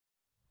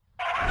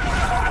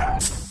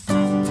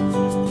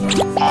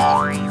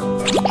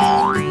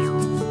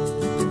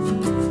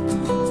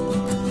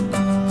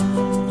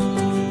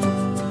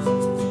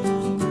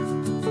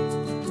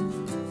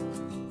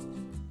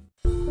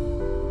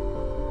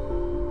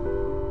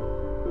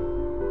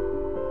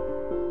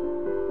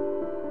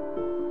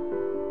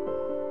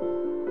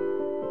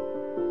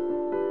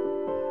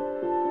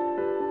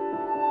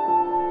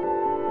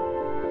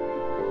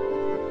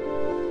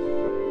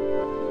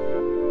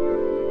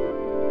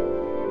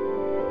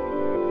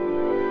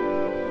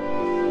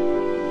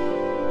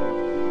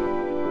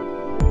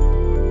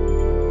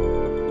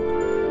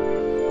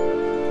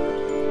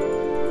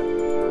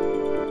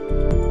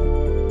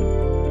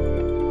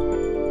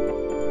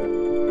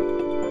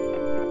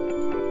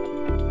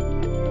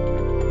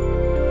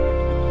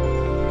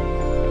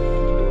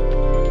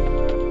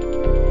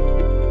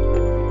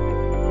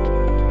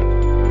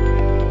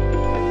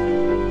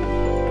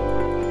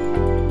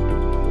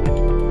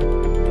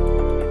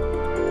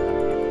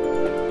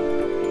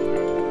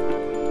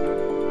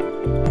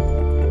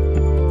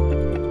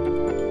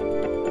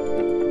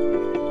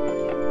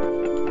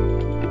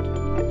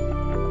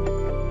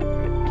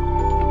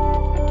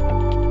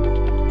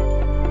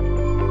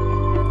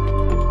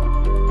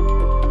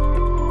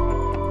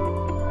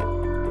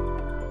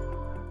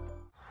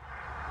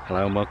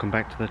Hello and welcome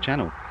back to the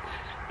channel.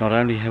 Not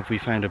only have we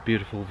found a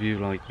beautiful view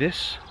like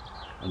this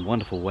and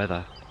wonderful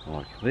weather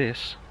like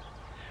this,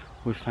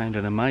 we've found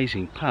an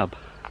amazing pub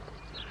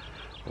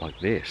like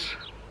this.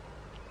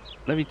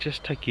 Let me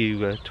just take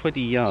you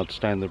 20 yards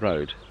down the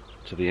road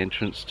to the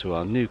entrance to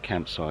our new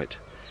campsite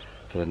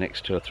for the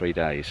next 2 or 3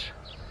 days.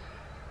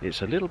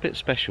 It's a little bit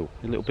special,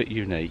 a little bit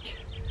unique,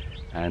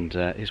 and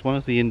it's one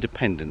of the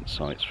independent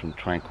sites from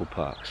Tranquil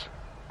Parks.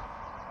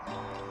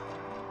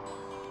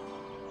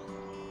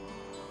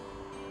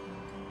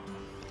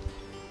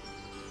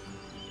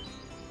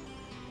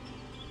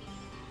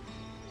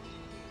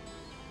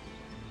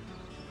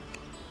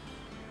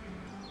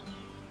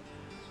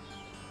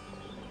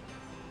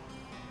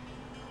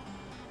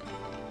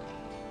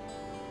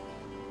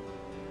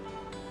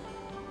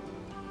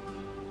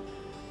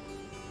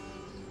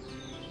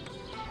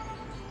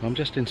 I'm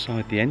just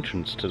inside the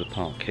entrance to the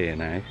park here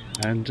now,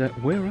 and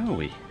where are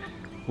we?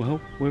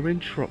 Well, we're in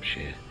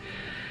Shropshire.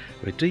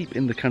 We're deep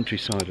in the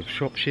countryside of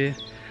Shropshire,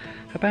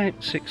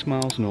 about 6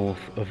 miles north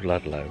of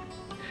Ludlow.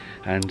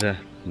 And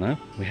no,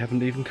 we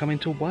haven't even come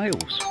into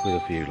Wales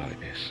with a view like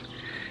this.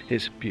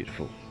 It's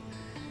beautiful.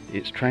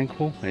 It's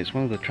tranquil, it's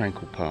one of the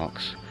Tranquil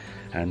parks,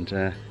 and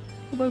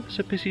although there's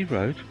a busy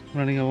road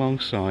running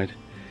alongside,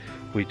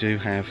 we do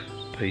have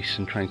peace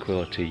and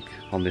tranquility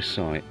on this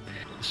site.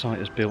 The site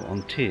is built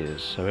on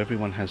tiers, so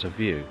everyone has a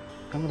view.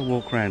 I'm going to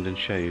walk around and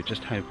show you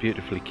just how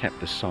beautifully kept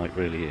this site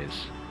really is.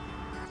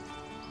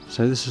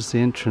 So this is the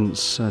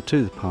entrance to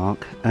the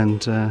park,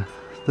 and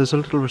there's a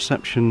little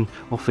reception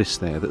office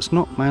there that's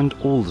not manned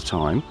all the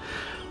time,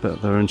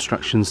 but there are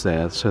instructions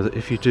there so that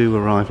if you do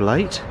arrive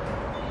late,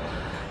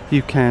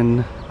 you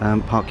can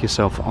park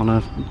yourself on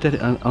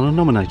a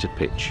nominated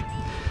pitch.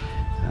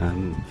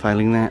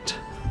 Failing that,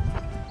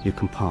 you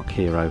can park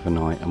here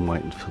overnight and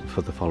wait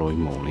for the following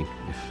morning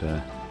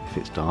if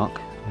it's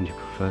dark and you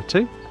prefer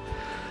to.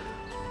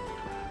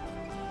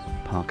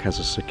 The park has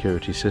a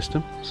security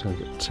system so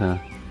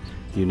that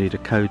you need a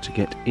code to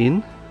get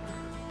in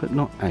but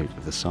not out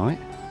of the site.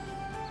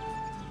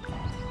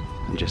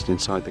 And just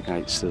inside the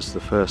gates there's the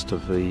first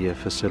of the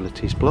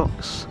facilities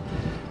blocks,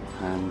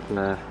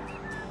 and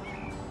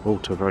all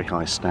to a very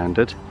high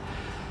standard.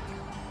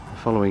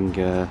 Following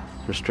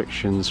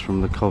restrictions from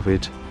the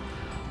COVID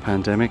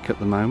pandemic at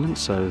the moment,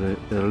 so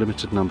there are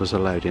limited numbers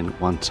allowed in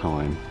at one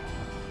time.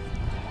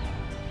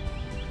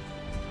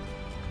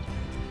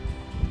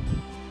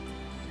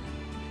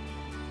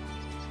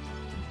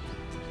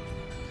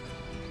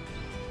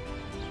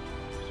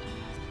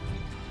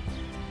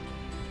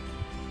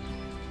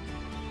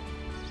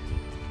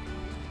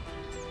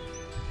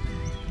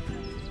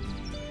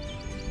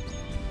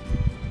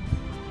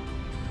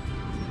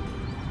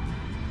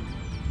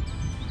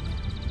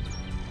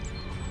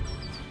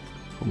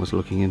 Almost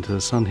looking into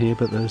the sun here,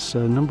 but there's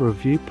a number of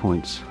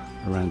viewpoints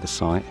around the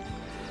site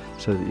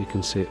so that you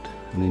can sit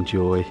and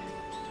enjoy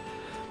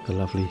the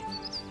lovely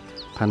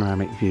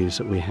panoramic views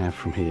that we have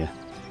from here.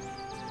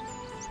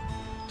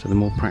 To the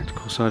more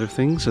practical side of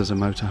things, there's a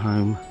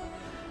motorhome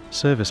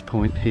service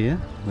point here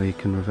where you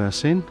can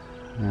reverse in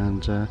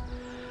and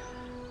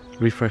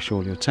refresh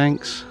all your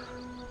tanks,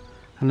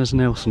 and there's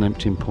an also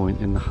emptying point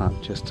in the hut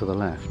just to the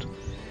left.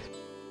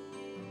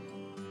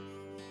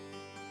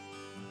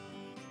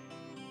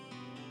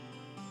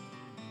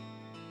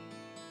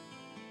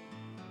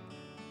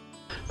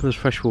 There's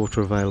fresh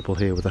water available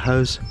here with a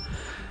hose,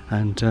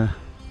 and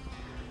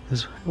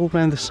there's all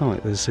around the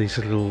site there's these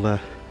little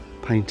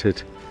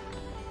painted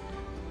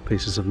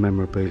pieces of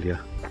memorabilia.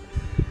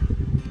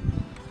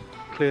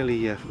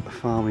 Clearly a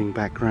farming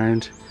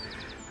background,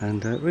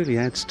 and it really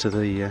adds to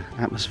the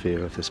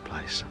atmosphere of this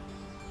place.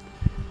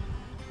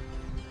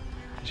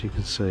 As you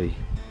can see,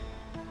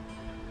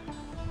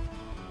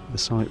 the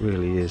site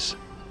really is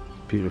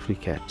beautifully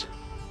kept.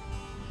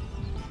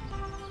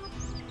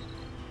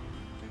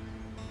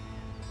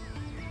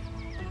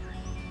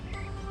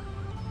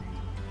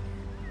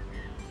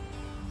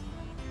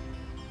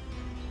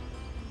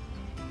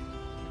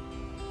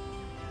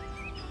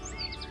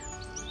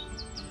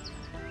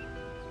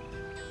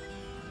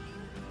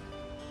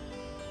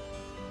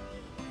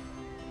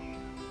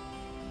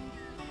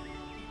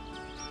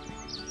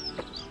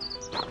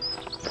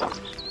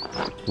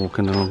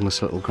 walking along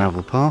this little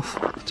gravel path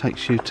that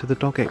takes you to the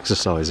dog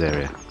exercise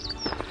area.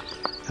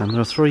 And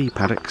there are 3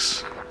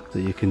 paddocks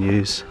that you can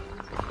use,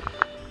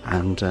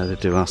 and they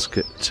do ask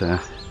it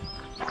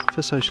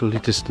for socially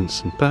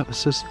distancing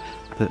purposes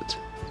that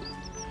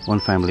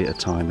 1 family at a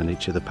time in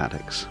each of the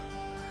paddocks.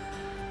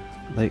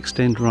 They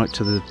extend right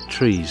to the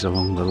trees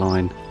along the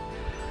line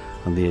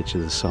on the edge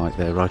of the site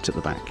there, right at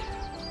the back.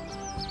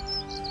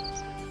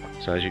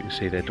 So as you can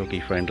see, they're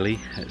doggy friendly.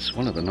 It's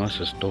one of the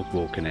nicest dog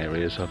walking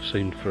areas I've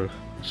seen for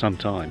some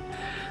time,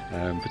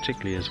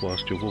 particularly as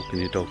whilst you're walking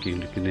your dog you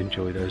can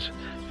enjoy those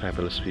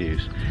fabulous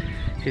views.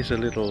 Here's a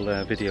little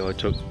video I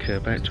took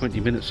about 20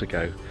 minutes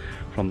ago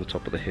from the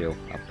top of the hill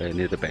up there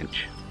near the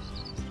bench.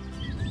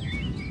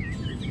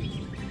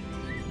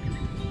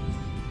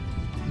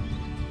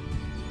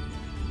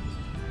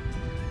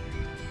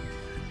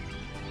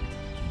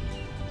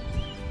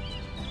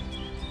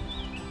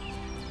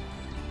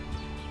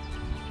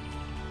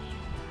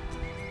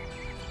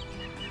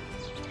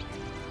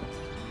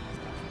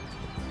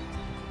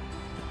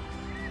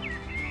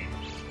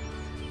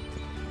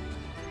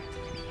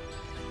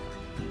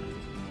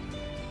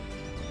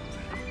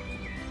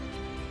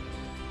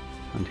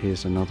 And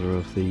here's another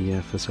of the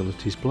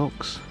facilities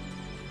blocks.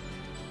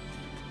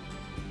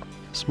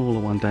 A smaller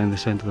one down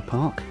this end of the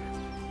park.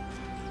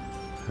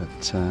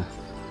 But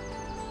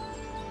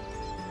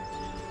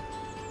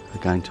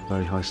again to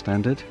very high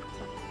standard.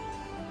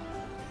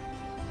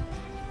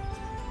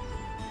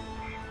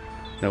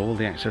 Now all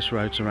the access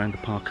roads around the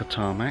park are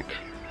tarmac,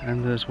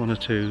 and there's 1 or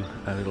 2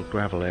 little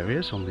gravel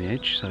areas on the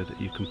edge so that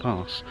you can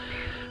pass.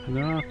 And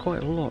there are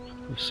quite a lot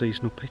of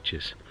seasonal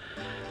pitches.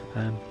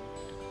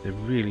 They're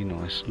really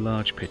nice,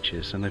 large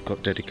pitches, and they've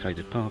got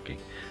dedicated parking.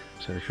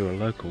 So if you're a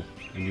local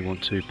and you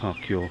want to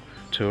park your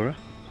tourer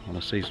on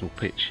a seasonal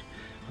pitch,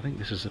 I think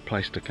this is the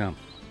place to come.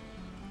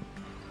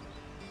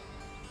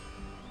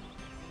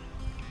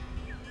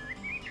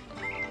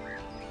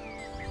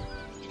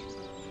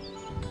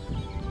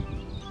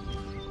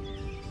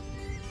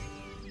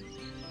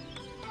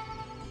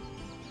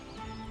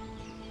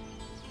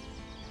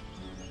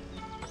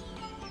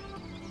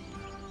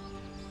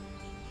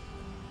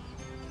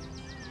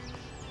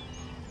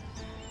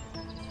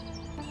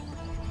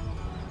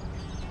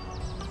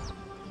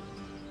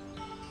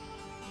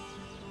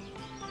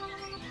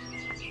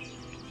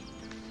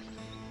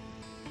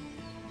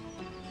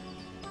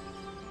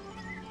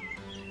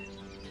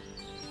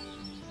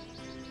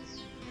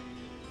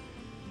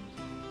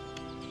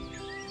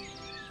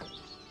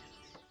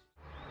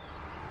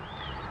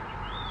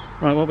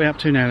 Right, what are we up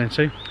to now then,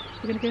 Sue?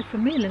 We're going to go for a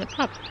meal in a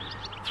pub.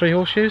 Three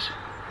Horseshoes?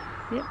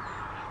 Yep.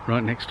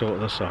 Right next door to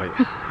the site.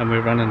 And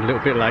we're running a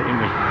little bit late,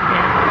 aren't we?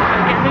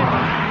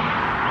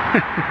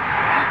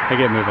 Yeah, I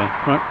get move on.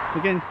 Right,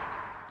 again.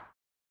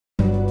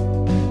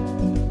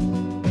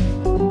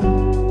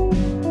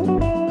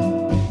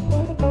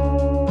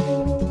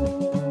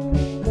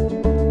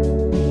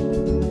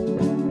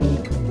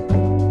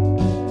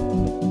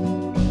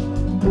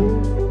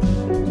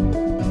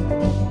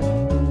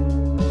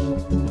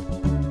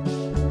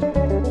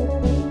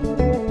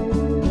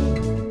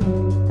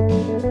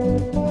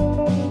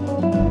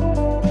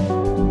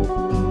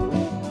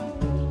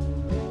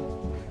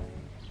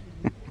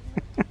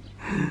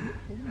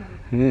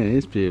 Yeah, it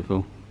is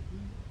beautiful.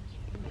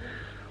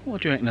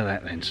 What do you reckon of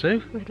that then,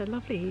 Sue? We had a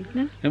lovely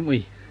evening. Haven't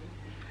we?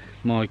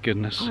 My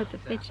goodness. I had the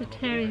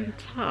vegetarian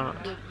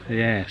tart.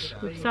 Yes.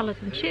 With salad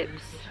and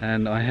chips.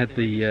 And I had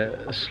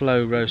the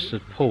slow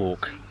roasted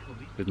pork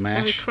with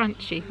mash. Very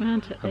crunchy,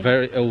 weren't it?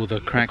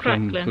 The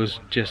crackling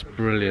was just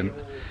brilliant.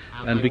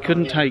 And we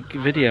couldn't take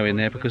video in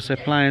there because they're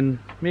playing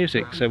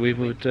music, so we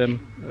would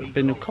have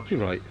been a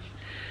copyright.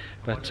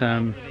 But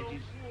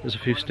there's a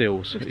few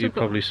stills that you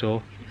probably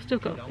saw. Still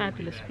got a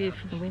fabulous view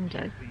from the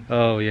window.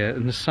 Oh yeah,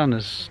 and the sun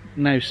is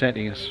now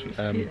setting. It's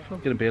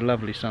going to be a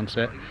lovely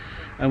sunset,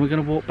 and we're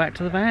going to walk back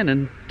to the van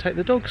and take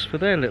the dogs for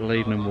their little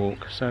evening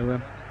walk.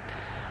 So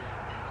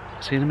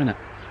see you in a minute.